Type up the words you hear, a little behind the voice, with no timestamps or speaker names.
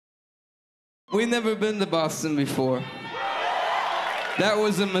We've never been to Boston before. That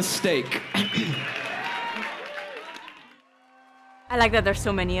was a mistake. I like that there's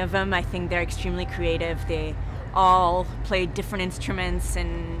so many of them. I think they're extremely creative. They all play different instruments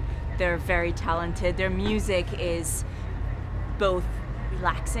and they're very talented. Their music is both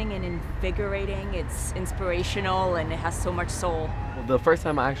relaxing and invigorating. It's inspirational and it has so much soul. Well, the first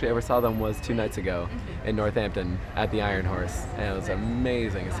time I actually ever saw them was 2 nights ago in Northampton at the Iron Horse, and it was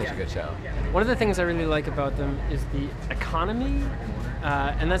amazing. It's such a good show. One of the things I really like about them is the economy,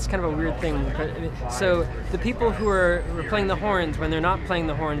 and that's kind of a weird thing. But, so the people who are playing the horns, when they're not playing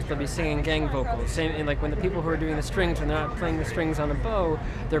the horns, they'll be singing gang vocals. Same, and like when the people who are doing the strings, when they're not playing the strings on a bow,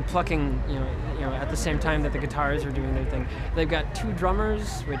 they're plucking, you know, at the same time that the guitars are doing their thing. They've got 2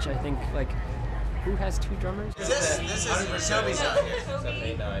 drummers, which I think like. Who has 2 drummers? This is Toby's not here.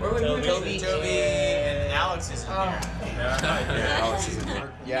 Where would you Toby and Alex is in here. Yeah, Alex is in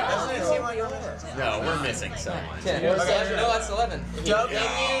here. Yeah. Doesn't it seem like you're there? No, we're missing someone. 10. No, that's 11. Toby, all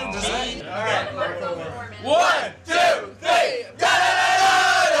right. 1, 2, 3.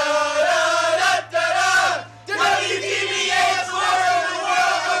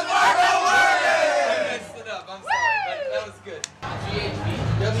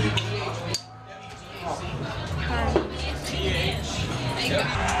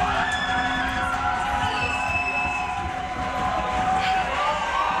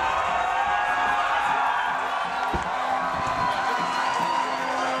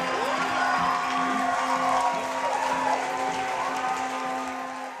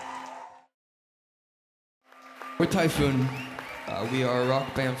 We're Typhoon. We are a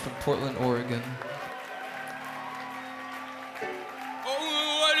rock band from Portland, Oregon.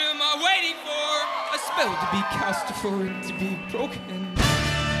 Oh, what am I waiting for? A spell to be cast, for it to be broken.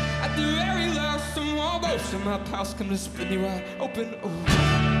 At the very last, some almost of my past come to split me wide open. Oh,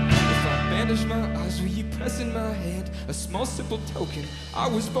 if I bandage my eyes, will you press in my hand a small simple token? I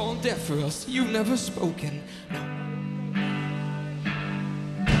was born deaf, or else you've never spoken. No.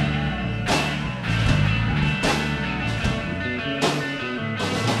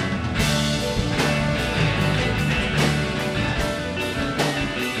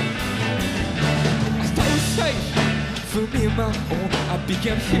 For me and my own, I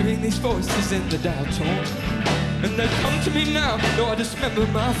began hearing these voices in the dial tone, and they come to me now, though I dismember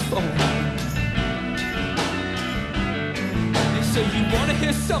my phone. They say you wanna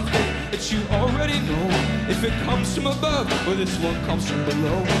hear something that you already know. If it comes from above, or this one comes from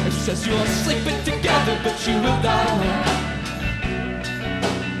below. It says you are sleeping together, but you will die alone.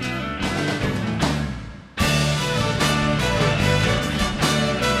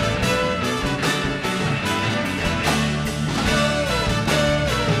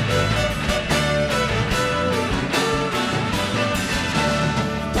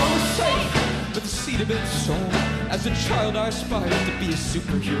 As a child I aspired to be a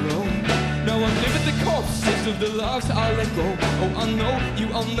superhero. Now I'm living the corpses of the lives I let go. Oh, I know,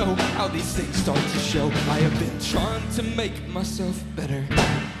 you all know how these things start to show. I have been trying to make myself better,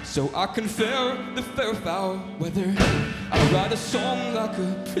 so I can fare the fair foul weather. I write a song like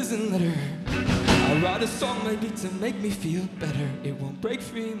a prison letter. I write a song maybe to make me feel better. It won't break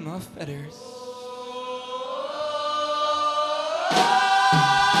free my fetters.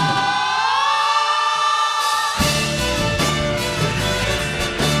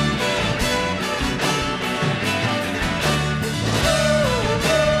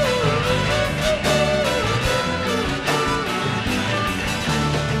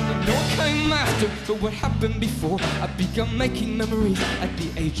 But what happened before? I began making memories at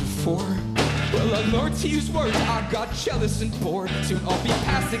the age of 4. Well, I learned to use words, I got jealous and bored. Soon I'll be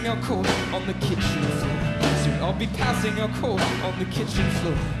passing out cold on the kitchen floor. Soon I'll be passing out cold on the kitchen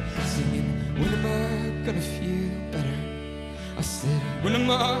floor, singing, when am I gonna feel better? I said, when am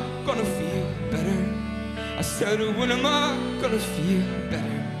I gonna feel better? I said, when am I gonna feel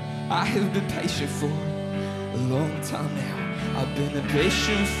better? I have been patient for a long time now. I've been a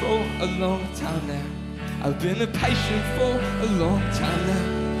patient for a long time now. I've been a patient for a long time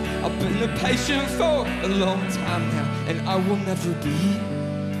now. I've been a patient for a long time now. And I will never be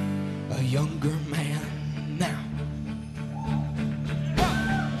a younger man now.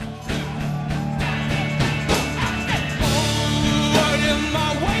 Oh, what am I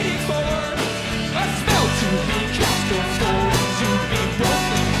waiting for? A spell to be cast, a fall to be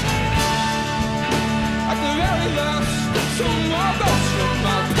broken. At the very last, some more ghosts from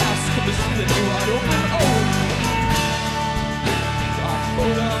my past come to split me wide open. Oh, I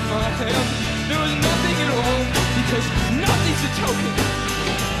hold out my hand. There is nothing at all, because nothing's a token.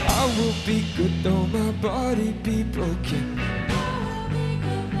 I will be good though my body be broken.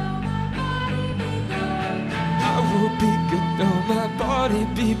 body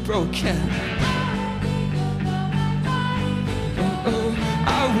be broken. Oh, oh,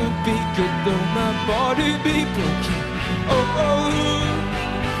 I will be good though my body be broken. Oh, oh,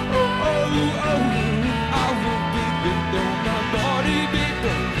 oh, oh, oh, I will be good though my body be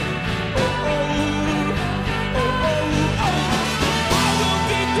broken. Oh, oh, oh, oh, oh, I will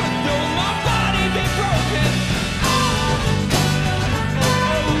be good though my body be broken.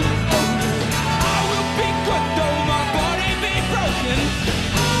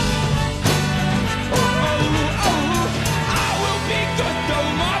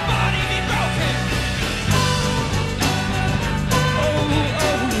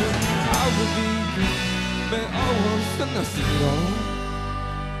 Nothing wrong.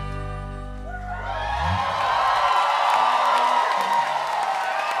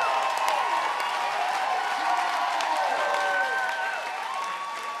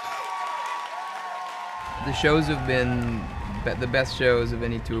 The shows have been the best shows of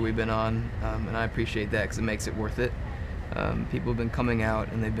any tour we've been on, and I appreciate that because it makes it worth it. People have been coming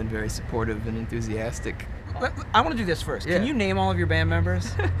out and they've been very supportive and enthusiastic. I want to do this first. Yeah. Can you name all of your band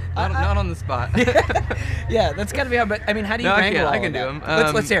members? Not on the spot. Yeah, that's gotta be hard. But I mean, how do you wrangle all I can of do them?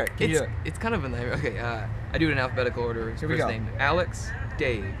 them. Let's hear it. Can you do it? It's kind of a name. Okay, I do it in alphabetical order. Here we First go. name: Alex,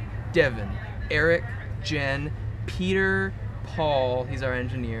 Dave, Devin, Eric, Jen, Peter, Paul. He's our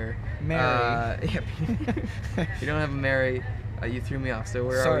engineer. Mary. Yeah, you don't have a Mary. You threw me off. So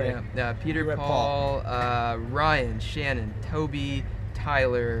where Sorry. are we now? Peter, You're at Paul, Ryan, Shannon, Toby,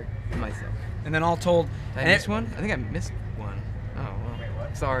 Tyler, and myself. And then all told, Did I miss one? I think I missed one. Oh, well.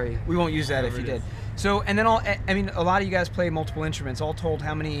 Sorry. we won't use that if you Whatever it did. is. So, and then I mean, a lot of you guys play multiple instruments. All told,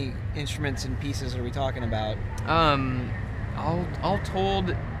 how many instruments and pieces are we talking about? All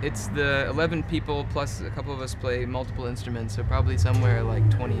told, it's the 11 people plus a couple of us play multiple instruments, so probably somewhere like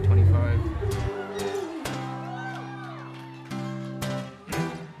 20, 25.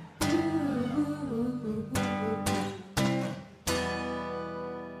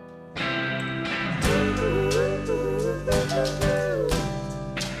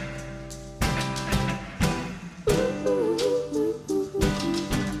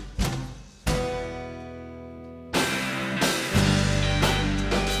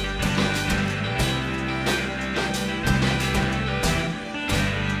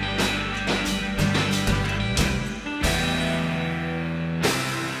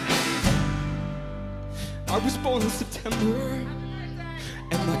 I was born in September,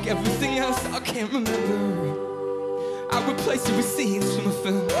 and like everything else, I can't remember. I replaced it with scenes from a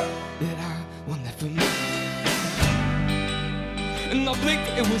film that I will never make. And I blinked,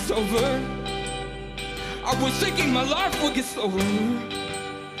 it was over. I was thinking my life would get slower,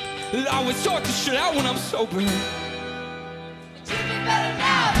 that I would start to shit out when I'm sober. But you get better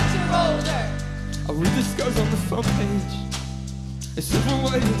now that you're older. I read the scars on the front page. It says we're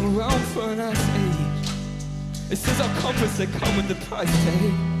waiting around for an ice age. It says our comforts that come with the price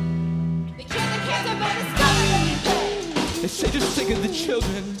tag. They kill the cancer by discovering anything. They say just think of the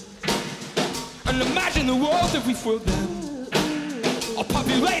children and imagine the world if we filled them, all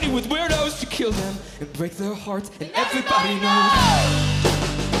populated with weirdos to kill them and break their hearts, and everybody knows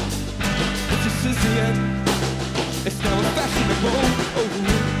that this is the end. It's now a fashionable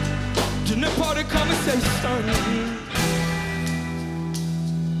dinner party conversation.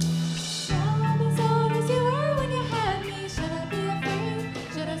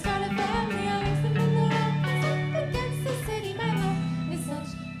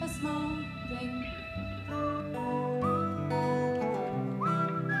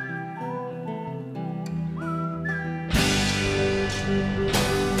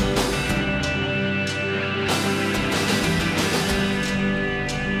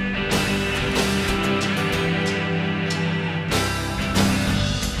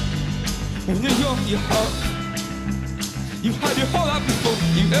 When you're young, you hug. You had your whole life before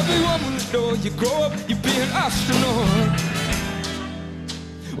you. Everyone will adore. You grow up, you be an astronaut.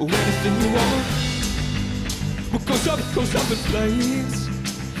 Or anything you want. What goes up in flames.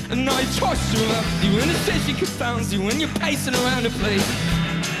 And now your choices are up. You indecision confounds you, and you're pacing around the place.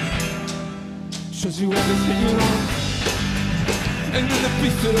 Shows you everything you want. And then the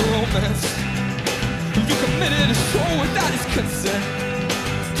beast of the romance. You committed a soul without its consent.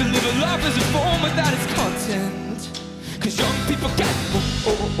 To live a life as a form without its content. Cause young people get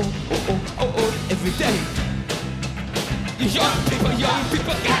every day. Young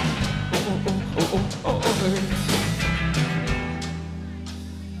people get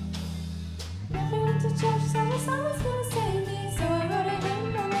Never went to church, so the song was gonna save me. So I wrote a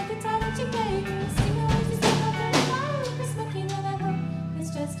hymn on the guitar that you gave me. Singing as you sing up in the fire for smoking, and I hope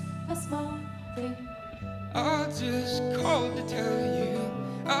it's just a small thing. I just called to tell you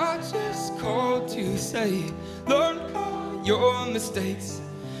say, learn your mistakes.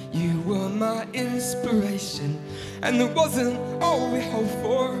 You were my inspiration, and it wasn't all we hoped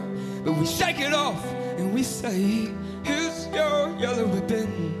for. But we shake it off and we say, here's your yellow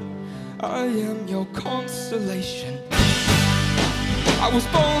ribbon. I am your consolation. I was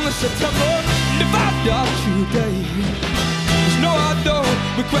born in September, and if I die today, there's no, I don't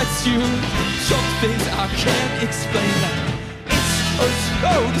regret you. Some things I can't explain. It's a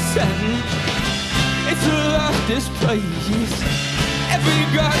slow descent. It's a life displays every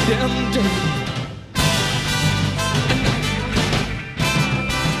goddamn day.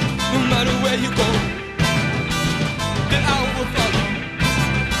 No matter where you go, that I will follow.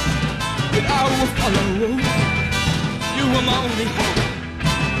 That I will follow. You are my only hope.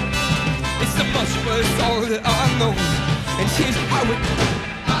 It's so much, but it's all that I know. And here's how it goes.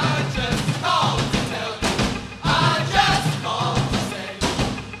 I just called to tell you. I just called to say,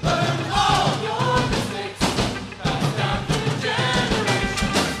 learn all your mistakes. Pass down through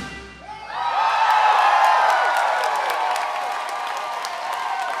generations.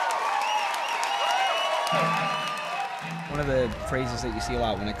 One of the phrases that you see a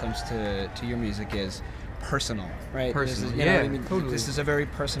lot when it comes to your music is personal, right? Personal, This is, you know what I yeah, mean? totally. This is a very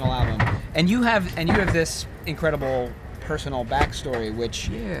personal album, and you have this incredible personal backstory, which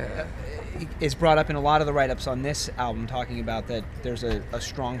is brought up in a lot of the write-ups on this album, talking about that there's a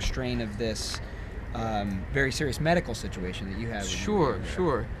strong strain of this very serious medical situation that you have.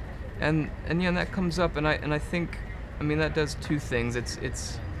 Sure. And yeah, and that comes up, and I think, I mean, that does two things.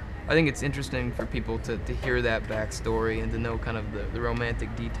 I think it's interesting for people to hear that backstory and to know kind of the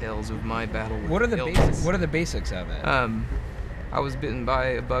romantic details of my battle with illness. What are the basics of it? I was bitten by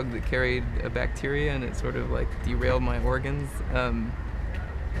a bug that carried a bacteria, and it sort of like derailed my organs.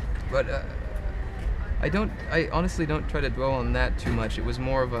 But I honestly don't try to dwell on that too much. It was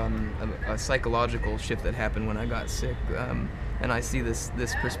more of a psychological shift that happened when I got sick. And I see this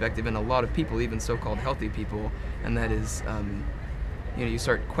perspective in a lot of people, even so-called healthy people, and that is, you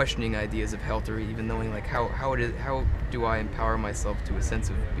start questioning ideas of health, or even knowing like how do I empower myself to a sense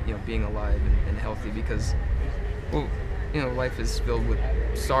of being alive and healthy, because, well, life is filled with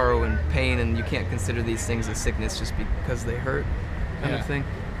sorrow and pain, and you can't consider these things a sickness just because they hurt, kind of thing.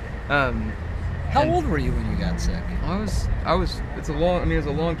 How old were you when you got sick? I was. It was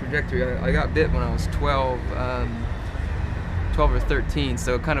a long trajectory. I got bit when I was 12. 12 or 13,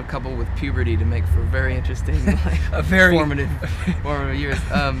 so kind of coupled with puberty to make for very interesting, formative years.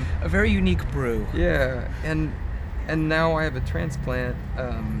 A very unique brew. Yeah, and now I have a transplant,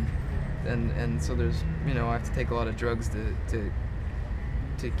 and so there's, I have to take a lot of drugs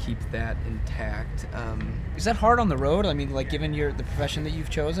to keep that intact. Is that hard on the road? I mean, like, given the profession that you've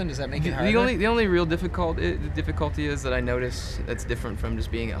chosen, does that make it harder? The only real difficulty is that I notice that's different from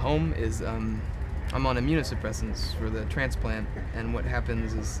just being at home is I'm on immunosuppressants for the transplant, and what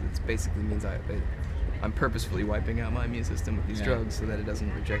happens is it basically means I'm purposefully wiping out my immune system with these drugs so that it doesn't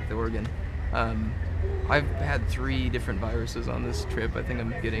reject the organ. I've had 3 different viruses on this trip. I think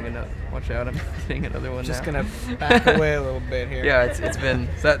I'm getting another. Watch out! I'm getting another one. Just now. gonna back away a little bit here. Yeah, it's been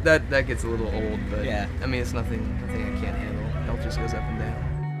that gets a little old, but yeah. I mean, it's nothing I can't handle. Health just goes up and down.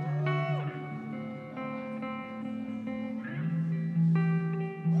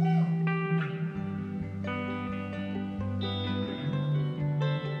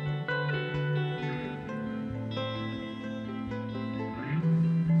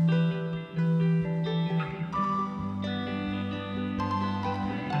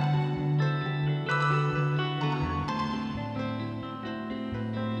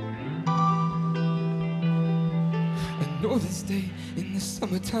 know this day in the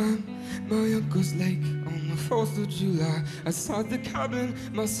summertime, my uncle's lake on the 4th of July. Outside the cabin,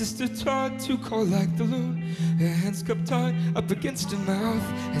 my sister tried to call like the loon. Her hands kept tied up against her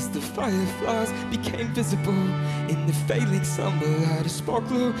mouth as the fireflies became visible in the failing summer light. A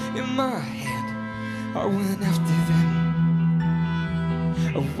sparkler in my hand, I went after them.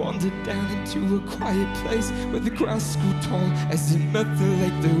 I wandered down into a quiet place where the grass grew tall. As it met the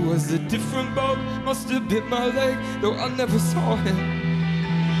lake, there was a different bug. Must have bit my leg, though I never saw him.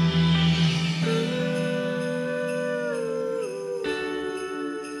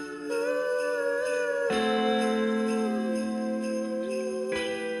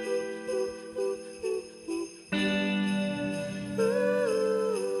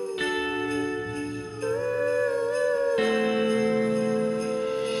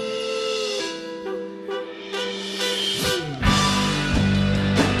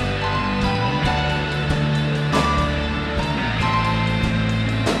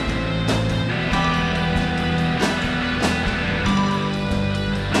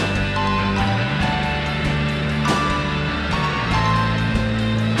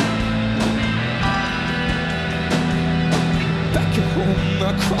 home,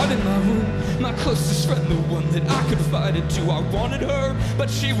 I cried in my room. My closest friend, the one that I confided to. I wanted her, but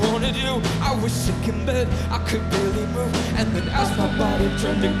she wanted you. I was sick in bed, I could barely move. And then as my body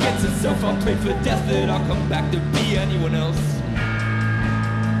turned against itself, I prayed for death that I'll come back to be anyone else.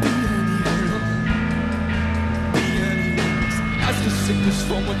 As the sickness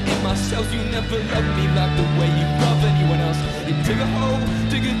formed within my cells, you never loved me like the way you love anyone else. You dig a hole,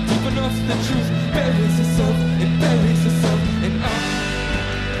 dig it deep enough, the truth buries itself, it buries itself. And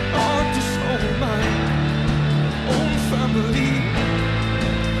I disown my own family.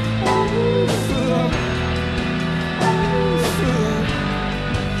 Oh, for love, oh, for love.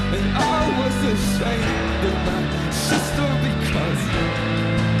 And I was ashamed of my sister because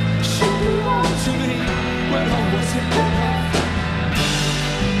she belonged to me when I wasn't enough.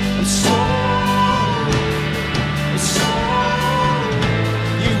 I'm sorry, I'm sorry.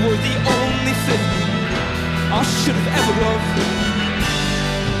 You were the only thing I should have ever loved.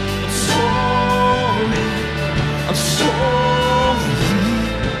 I'm sorry, I'm sorry.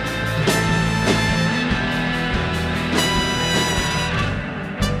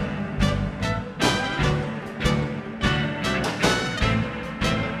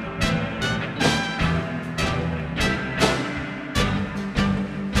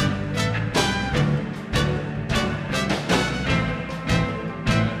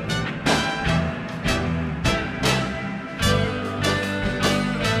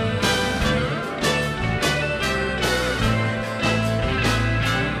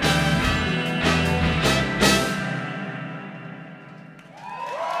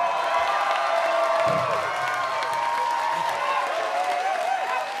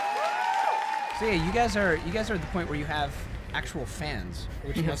 So yeah, you guys are at the point where you have actual fans,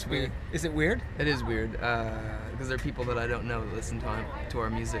 which must be. Is it weird? It is weird because there are people that I don't know that listen to our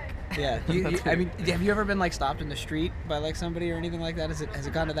music. Yeah. I mean, have you ever been like stopped in the street by like somebody or anything like that? Has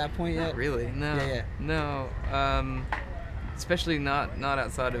it gotten to that point yet? Not really. No. Yeah. No. Especially not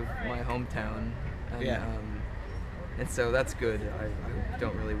outside of my hometown. And, Yeah. And so that's good. I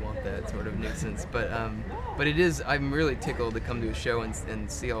don't really want that sort of nuisance, but it is. I'm really tickled to come to a show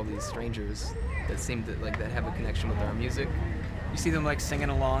and see all these strangers that seem to that have a connection with our music. You see them like singing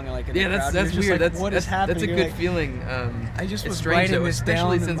along, like in the yeah, crowd, that's you're just weird. Like, what is happening? That's a You're good like, feeling. I just was it's strange writing though, this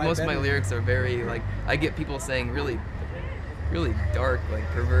especially down in since my most of my bedroom. lyrics are very like I get people saying really dark, like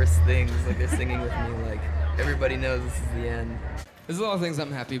perverse things, like they're singing with me, like everybody knows this is the end. There's a lot of things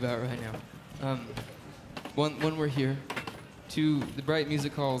I'm happy about right now. One, we're here. Two, the Brighton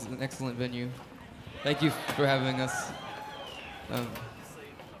Music Hall is an excellent venue. Thank you for having us. What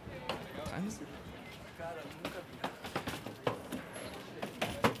time is it?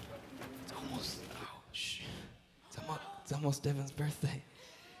 It's almost, oh, shh. It's almost Devin's birthday.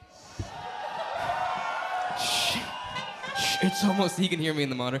 Shh. Shh. It's almost, he can hear me in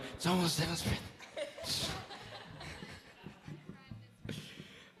the monitor. It's almost Devin's birthday.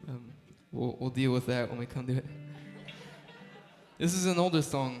 We'll deal with that when we come to it. This is an older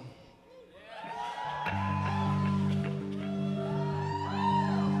song.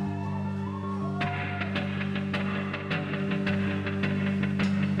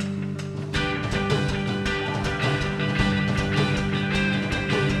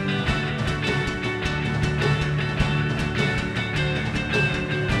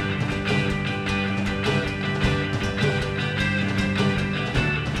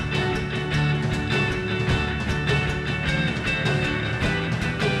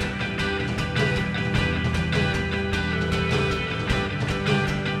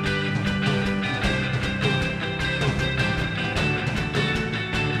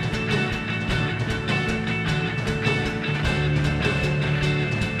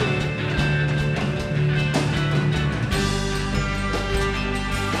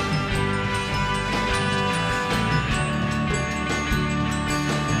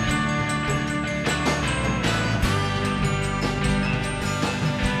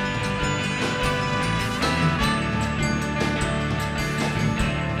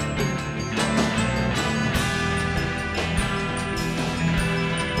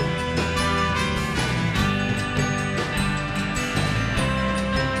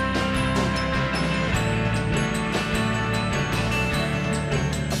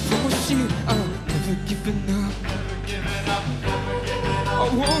 I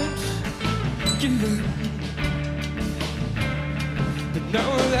won't give in. But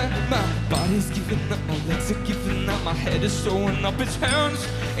now that my body's giving up, my legs are giving up, my head is throwing up its hands,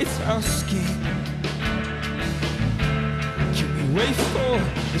 it's asking, can we wait for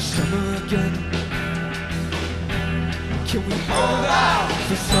the summer again? Can we hold out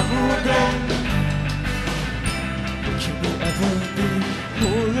for summer again? Can we ever never be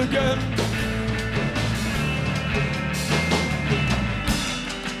whole again.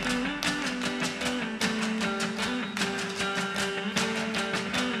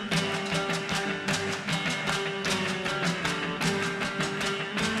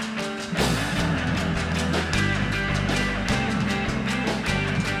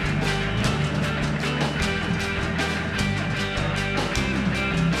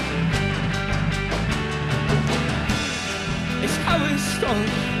 It's how it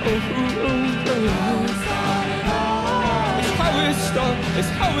started. It's how it started. It's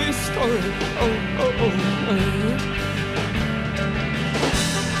how it started.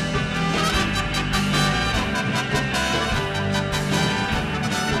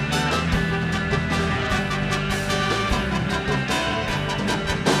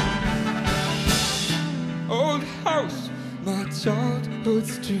 Old house, my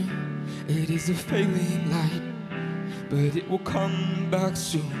childhood's dream. It is a failing light, but it will come back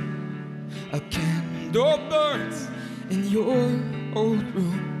soon. A candle burns in your old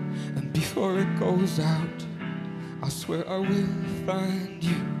room, and before it goes out, I swear I will find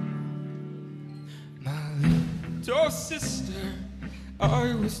you. My little sister,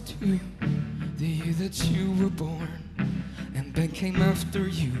 I was 2 the year that you were born, and Ben came after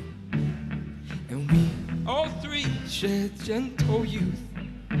you, and we all 3 shed gentle youth.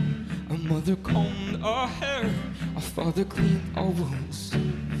 Our mother combed our hair, our father cleaned our wounds.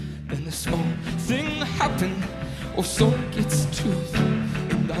 Then a small thing happened, or so its truth,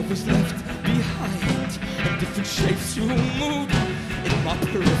 and I was left behind in different shapes you moved. In my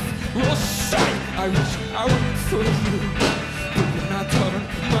peripheral sight, I reached out for you, but when I turned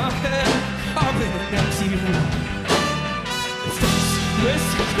my head, I'm in an empty room. The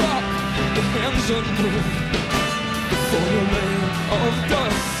faceless clock, the hands unmoved, before a layer of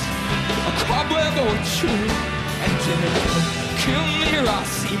dust, a cobweb or two, and in a broken mirror I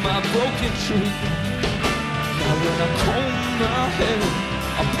see my broken truth. Now when I comb my hair,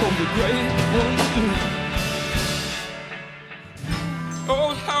 I pull the gray ones through.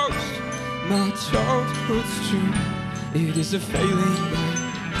 Old house, my childhood's true. It is a failing light,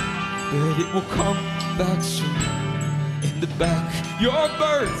 but it will come back soon. In the back, your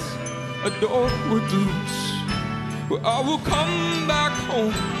birds adore with blooms. Well, I will come back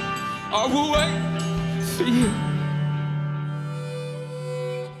home, I will wait for you.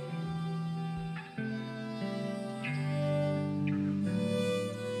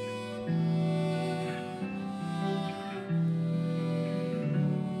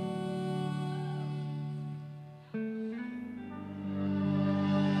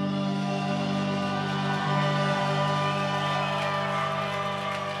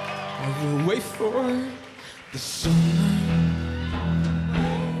 I will wait for the summer.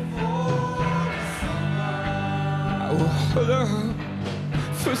 I will hold out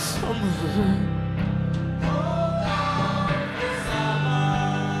for summer.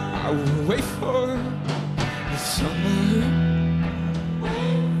 I will wait for the summer.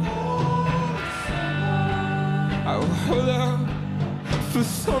 I will hold out for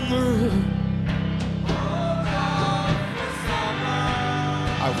summer.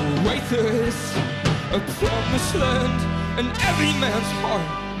 I will wait this, a promised land, and every man's heart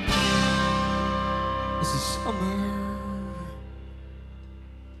is the summer.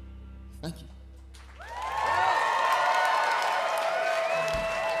 Thank you.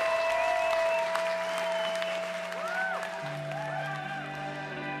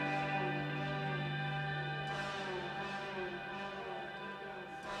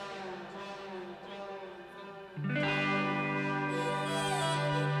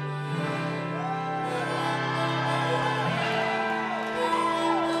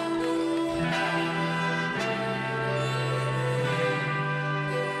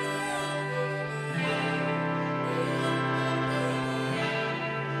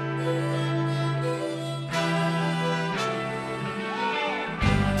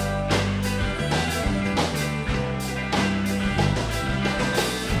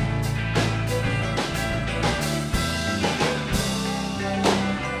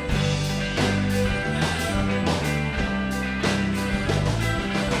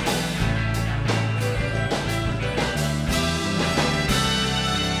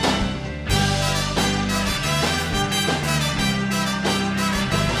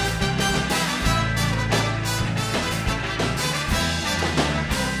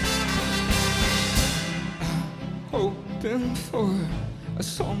 Hoping for a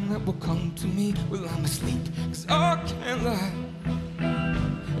song that will come to me while I'm asleep, 'cause I can't lie,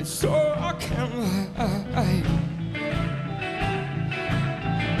 and so I can't lie.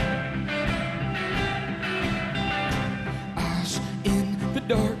 I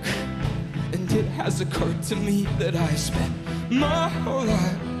has occurred to me that I spent my whole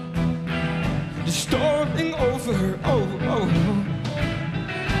life just starting over,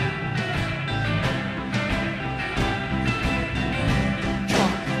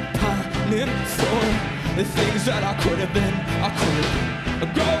 Pining for the things that I could have been. I could have been a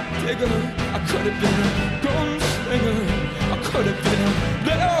gold digger, I could have been a gunslinger, I could have been a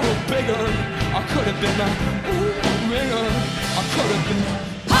little bigger, I could have been a ringer, I could have been a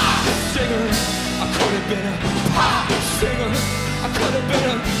pop singer, I could have been a pop singer, I could have been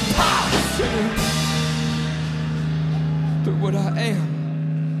a pop singer. But what I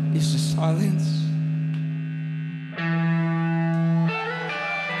am is just silence.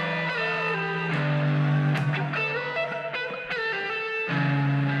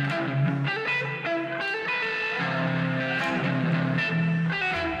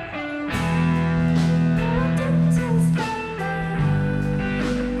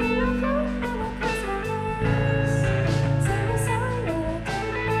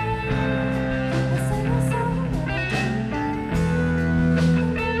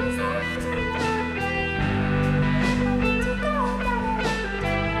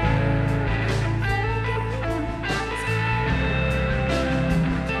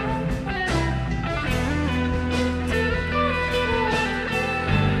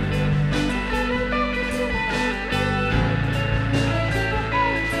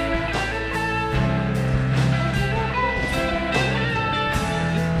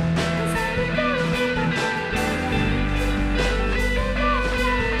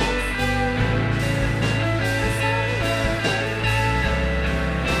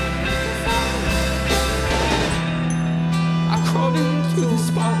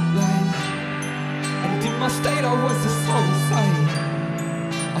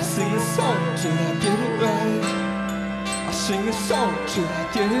 Till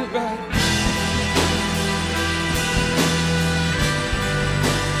I get it right.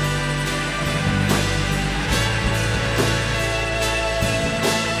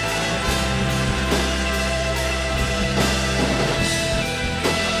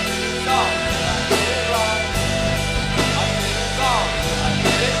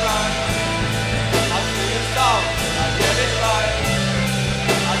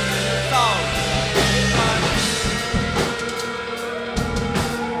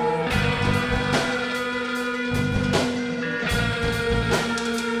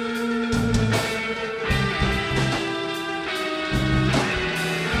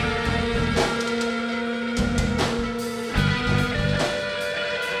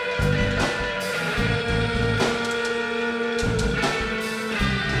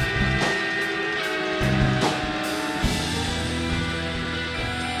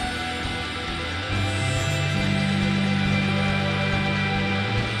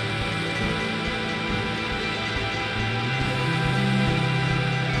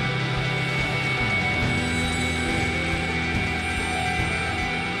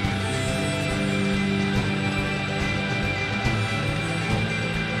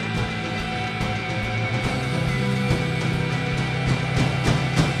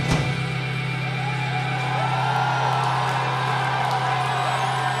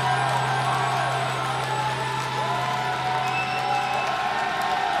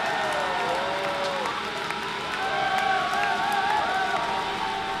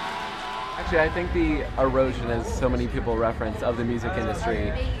 Actually, I think the erosion, as so many people reference, of the music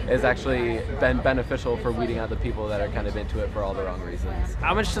industry has actually been beneficial for weeding out the people that are kind of into it for all the wrong reasons.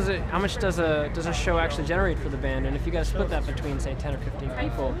 How much does a show actually generate for the band? And if you guys split that between, say, 10 or 15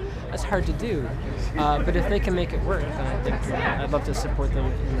 people, that's hard to do. But if they can make it work, then I think I'd love to support them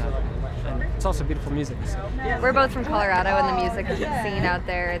in that. And it's also beautiful music. So. We're both from Colorado, and the music scene out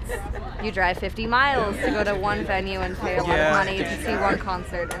there, it's you drive 50 miles to go to one venue and pay a lot of money to see one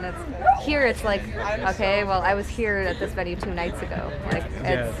concert, and it's like, okay, well, I was here at this venue 2 nights ago. Like,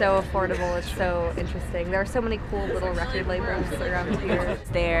 it's so affordable, it's so interesting. There are so many cool little record labels around here.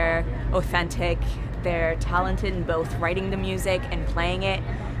 They're authentic, they're talented in both writing the music and playing it.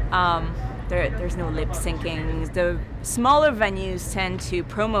 There's no lip syncing. The smaller venues tend to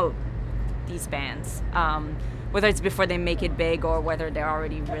promote these bands, whether it's before they make it big or whether they're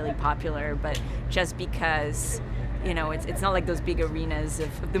already really popular, but just because, you know, it's not like those big arenas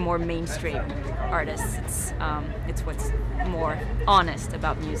of the more mainstream artists. It's what's more honest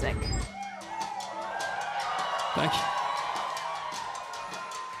about music. Thank you.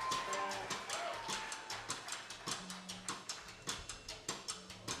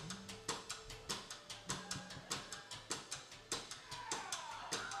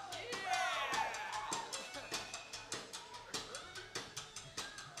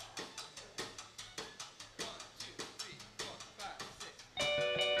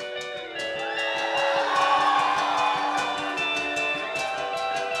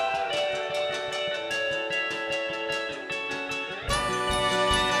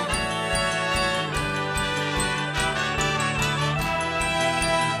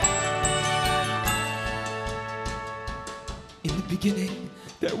 beginning,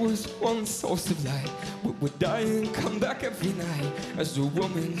 there was one source of light. What would die and come back every night as a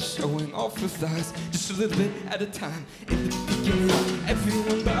woman showing off her thighs, just a little bit at a time. In the beginning,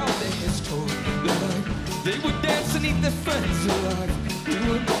 everyone bowed their heads toward the light. They would dance and eat their friends alive. We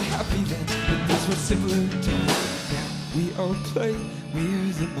were not happy then, but things were similar to now. We all play,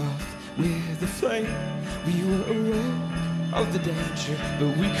 we're the moth, we're the flame. We were aware of the danger,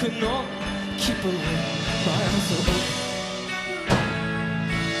 but we could not keep away. My eyes are open.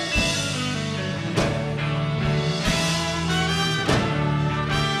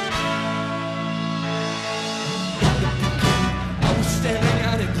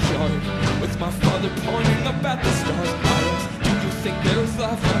 My father pointing up at the stars. I asked, do you think there's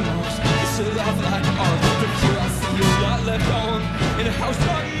life on Mars? It's a life like ours. From here I see a lot left on. In a house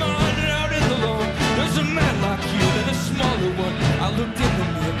like mine and out in the lawn, there's a man like you and a smaller one. I looked in the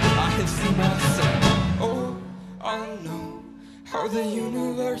mirror, I had seen myself. Oh, I know how the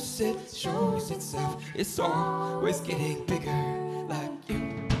universe, it shows itself. It's always getting bigger like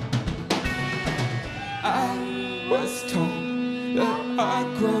you. I was told that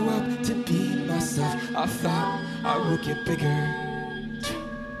I'd grow up to be myself. I thought I would get bigger.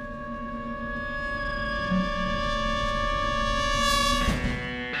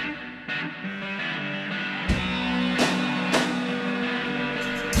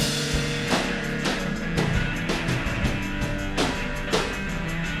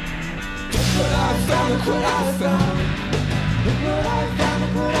 Look what I found, look what I found. Look what I found,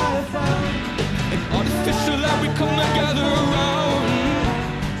 look what I found. An artificial life we come together around.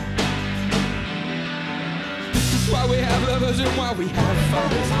 Why we have lovers and why we have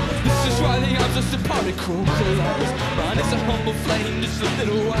fires. This is why the odds are so particle collide. Mine is a humble flame, just a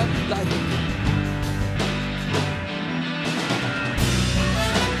little white light.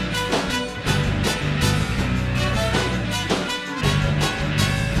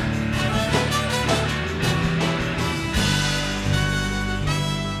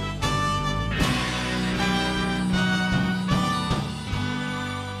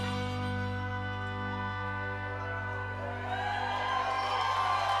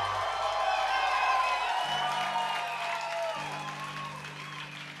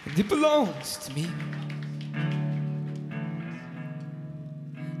 And it belongs to me.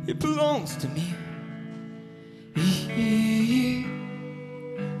 It belongs to me.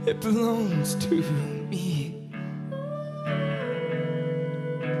 It belongs to me.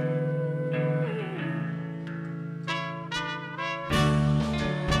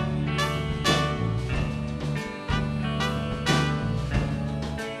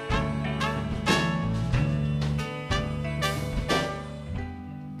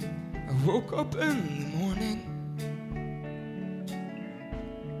 I woke up in the morning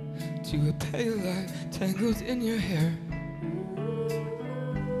to a pale light tangled in your hair,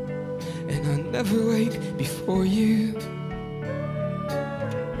 and I never wake before you,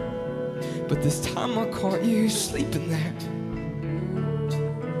 but this time I caught you sleeping there.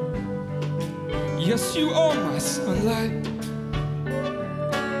 Yes, you are my sunlight.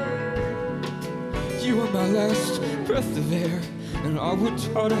 You are my last breath of air, and I would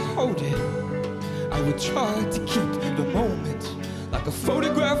try to hold it. I would try to keep the moment, like a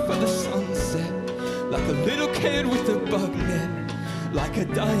photograph of the sunset, like a little kid with a bug net, like a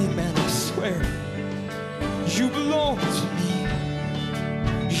dying man, I swear. You belong to me.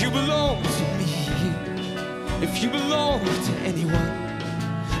 You belong to me. If you belong to anyone,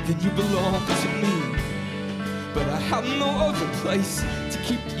 then you belong to me. But I have no other place to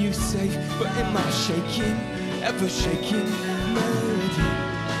keep you safe but in my shaking, ever shaking melody.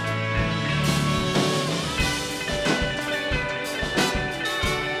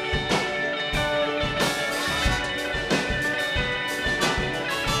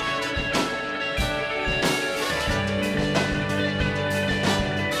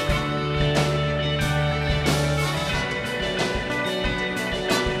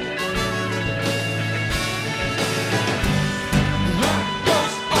 Life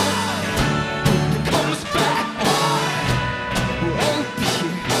goes on, it comes back on. We'll all be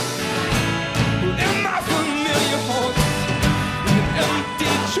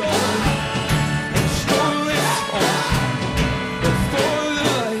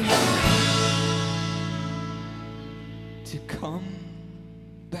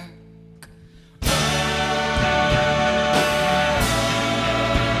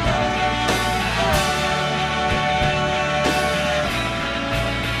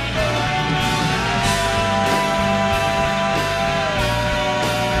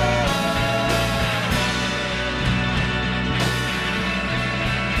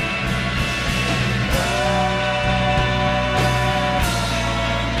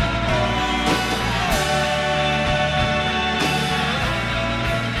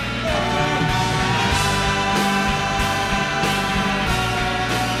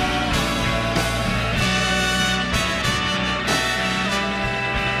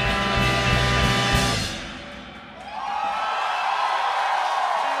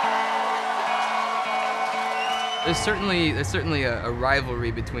there's certainly a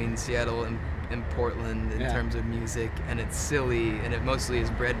rivalry between Seattle and Portland in terms of music, and it's silly, and it mostly is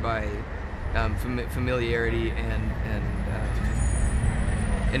bred by familiarity and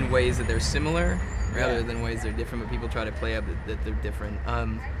in ways that they're similar rather than ways they're different. But people try to play up that they're different.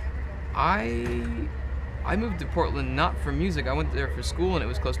 I moved to Portland not for music. I went there for school, and it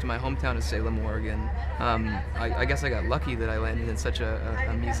was close to my hometown of Salem, Oregon. I guess I got lucky that I landed in such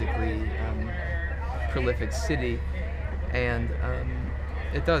a musically prolific city, and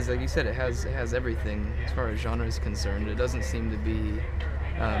it does, like you said, it has everything as far as genre is concerned. It doesn't seem to be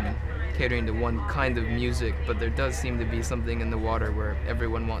catering to one kind of music, but there does seem to be something in the water where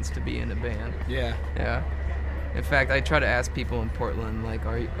everyone wants to be in a band. Yeah. In fact, I try to ask people in Portland, like,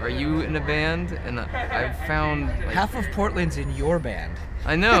 are you in a band? And I've found like, half of Portland's in your band.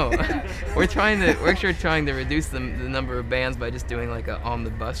 I know. we're actually trying to reduce the number of bands by just doing like a on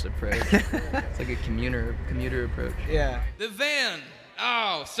the bus approach. It's like a commuter approach. Yeah. The van.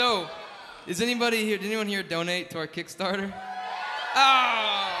 Oh, so did anyone here donate to our Kickstarter?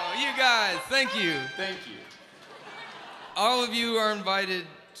 Oh, you guys, thank you. Thank you. All of you are invited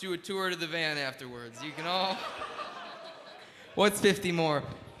to a tour to the van afterwards. You can all. What's 50 more?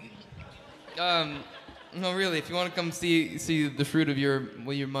 No, really, if you want to come see the fruit of your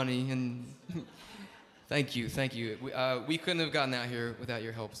money, and thank you. We couldn't have gotten out here without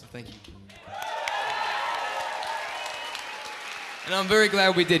your help, so thank you. And I'm very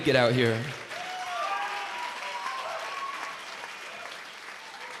glad we did get out here.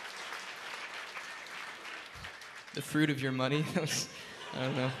 The fruit of your money? I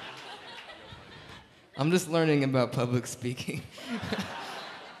don't know. I'm just learning about public speaking.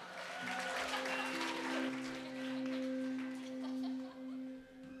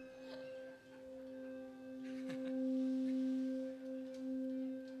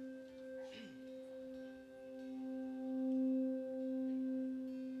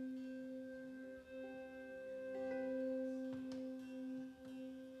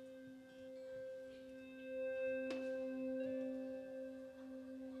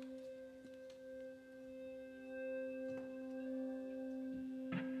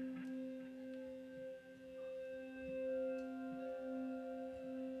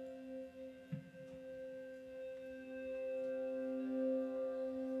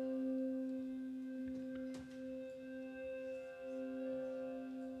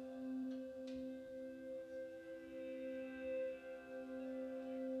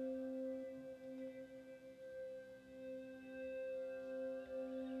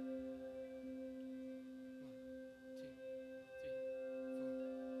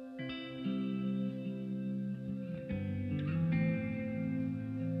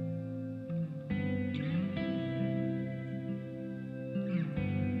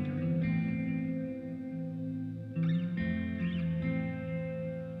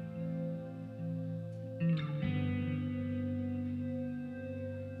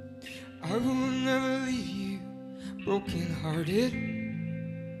 I will never leave you broken-hearted.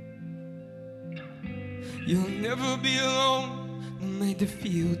 You'll never be alone, nor made to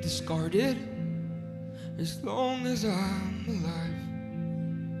feel discarded. As long as I'm alive,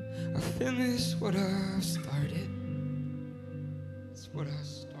 I'll finish what I've started. It's what I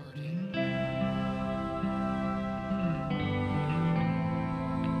started.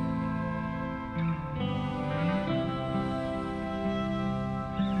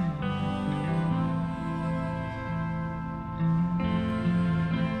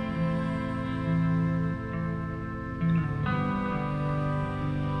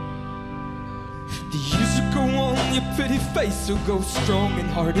 The years will go on, your pretty face will go strong and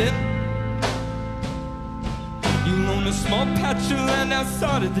hardened. You'll own a small patch of land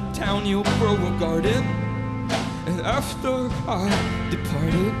outside of the town, you'll grow a garden. And after I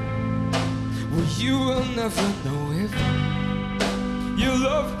departed, well, you will never know if your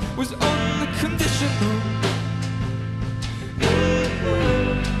love was unconditional.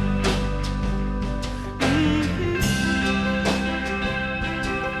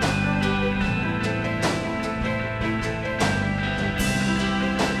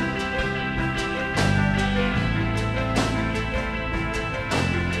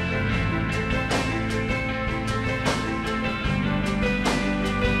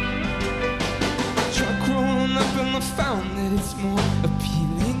 Found that it's more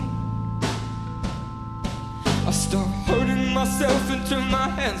appealing. I start hurting myself and turn my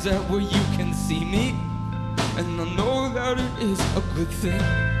hands out where you can see me. And I know that it is a good thing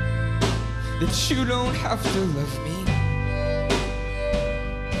that you don't have to love me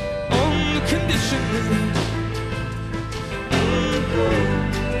unconditionally.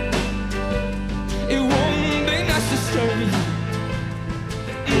 It won't be nice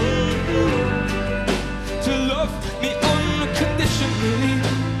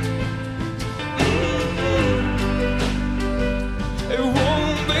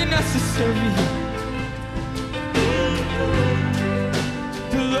heavy.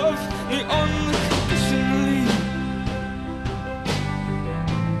 To love me unconditionally.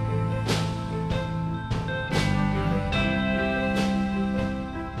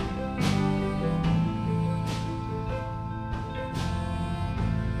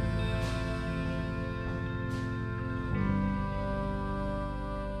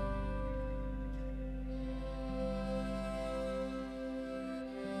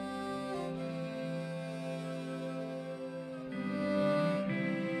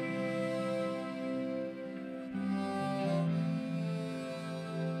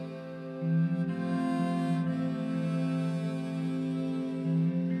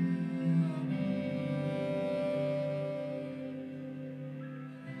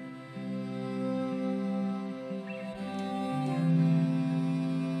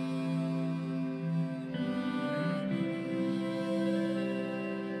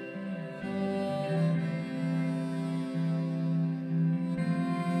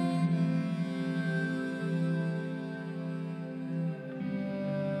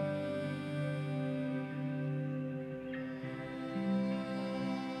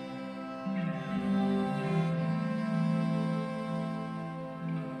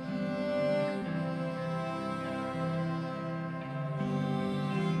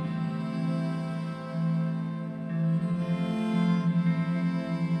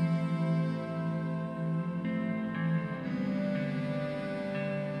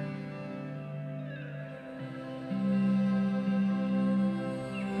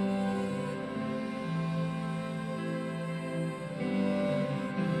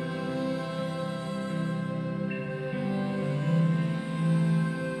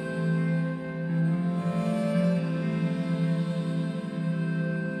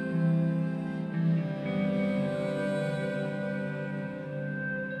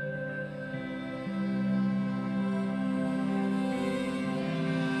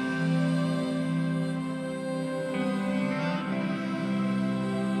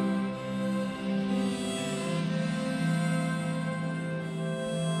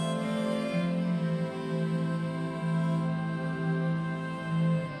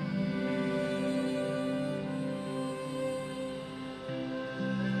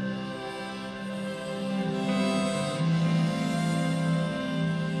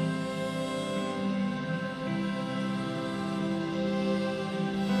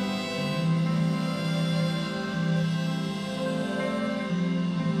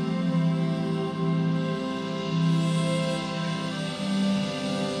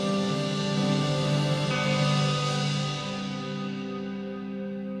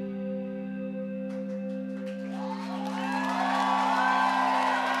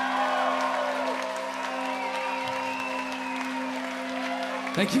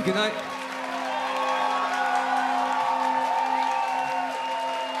 Thank you. Good night.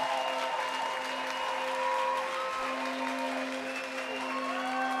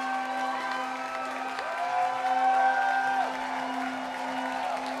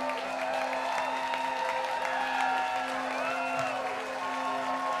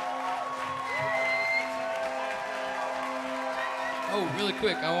 Oh, really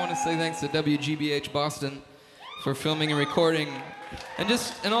quick, I want to say thanks to WGBH Boston for filming and recording.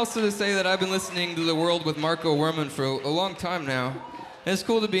 And also to say that I've been listening to The World with Marco Werman for a long time now. And it's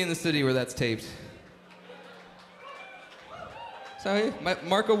cool to be in the city where that's taped. So, hey,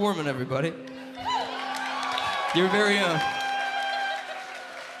 Marco Werman, everybody. You're very young.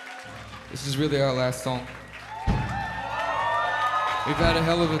 This is really our last song. We've had a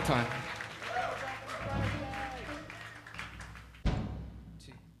hell of a time.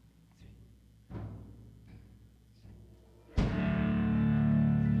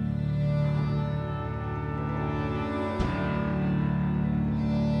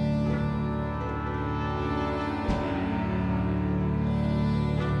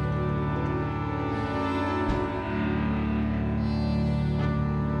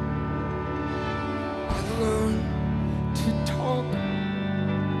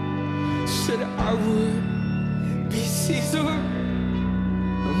 Said I would be Caesar, or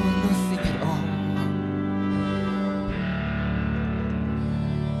nothing at all.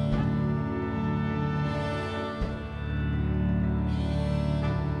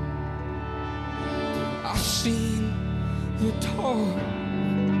 I've seen the talk,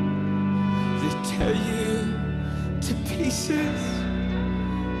 they tear you to pieces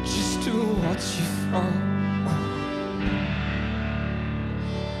just to watch you fall.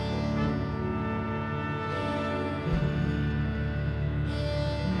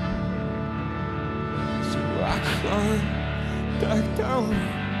 Climb back down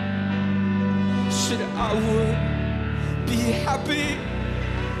said I would be happy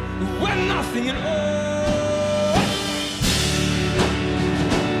when nothing at all.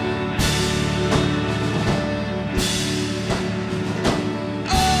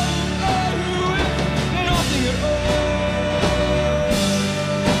 Nothing at all.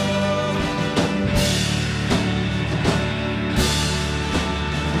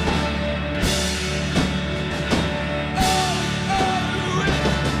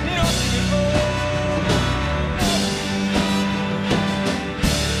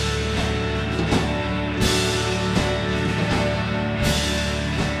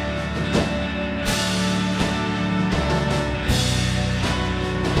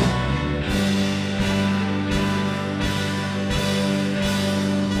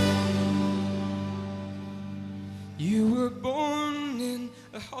 You were born in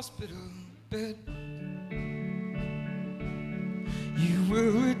a hospital bed. You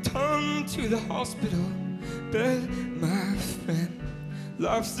will return to the hospital bed, my friend.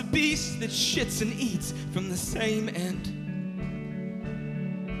 Life's a beast that shits and eats from the same end.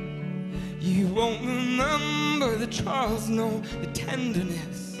 You won't remember the trials, no, the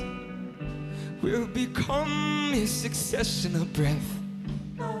tenderness will become your succession of breath.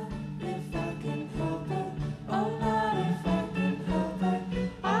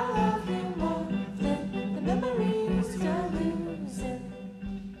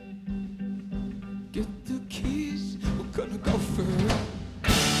 Get the keys, we're gonna go for it.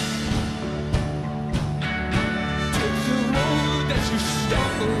 Take the road that you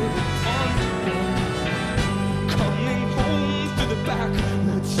stumbled upon, coming home through the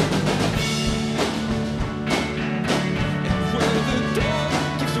backwoods. And where the dawn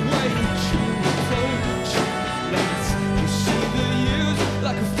gives away to approach lights, you see the years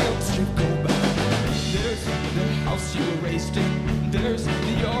like a film strip go by. There's the house you were raised in, there's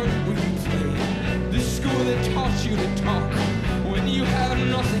the yard where you played, the school that taught you to talk when you have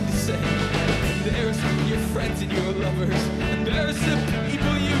nothing to say. And there's your friends and your lovers, and there's the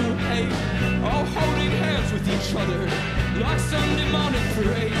people you hate, all holding hands with each other like Sunday morning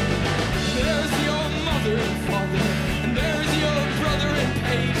parade. There's your mother and father, and there's your brother and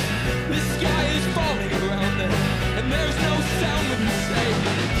Paige. The sky is falling around them, and there's no sound when you say,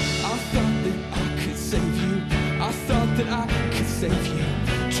 I thought that I could save you, I thought that I could save you.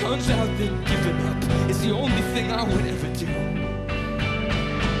 Turns out that giving up is the only thing I would ever do.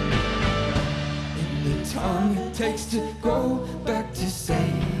 In the time it takes to go back to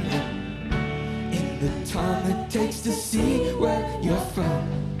Satan, in the time it takes to see where you're from,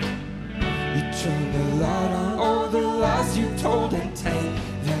 you turn the light on all the lies you told and take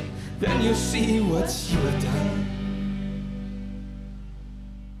them, then you'll see what you have done.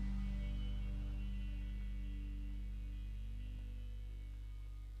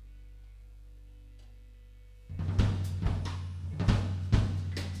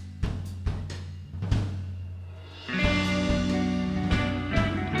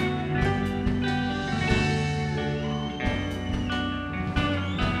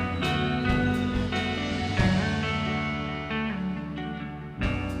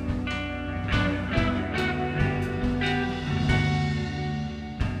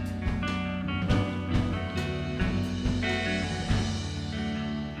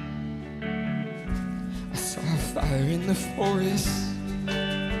 Fire in the forest,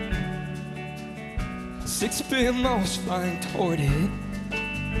 6 billion moths flying toward it.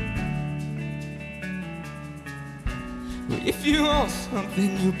 Well, if you want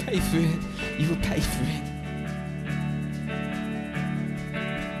something, you pay for it, you will pay for it.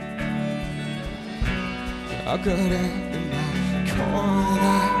 I got out in my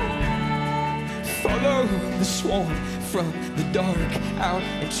corner, following the swarm from the dark out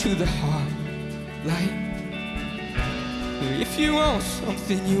into the hot light. If you want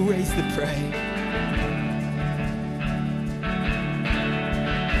something, you raise the prey.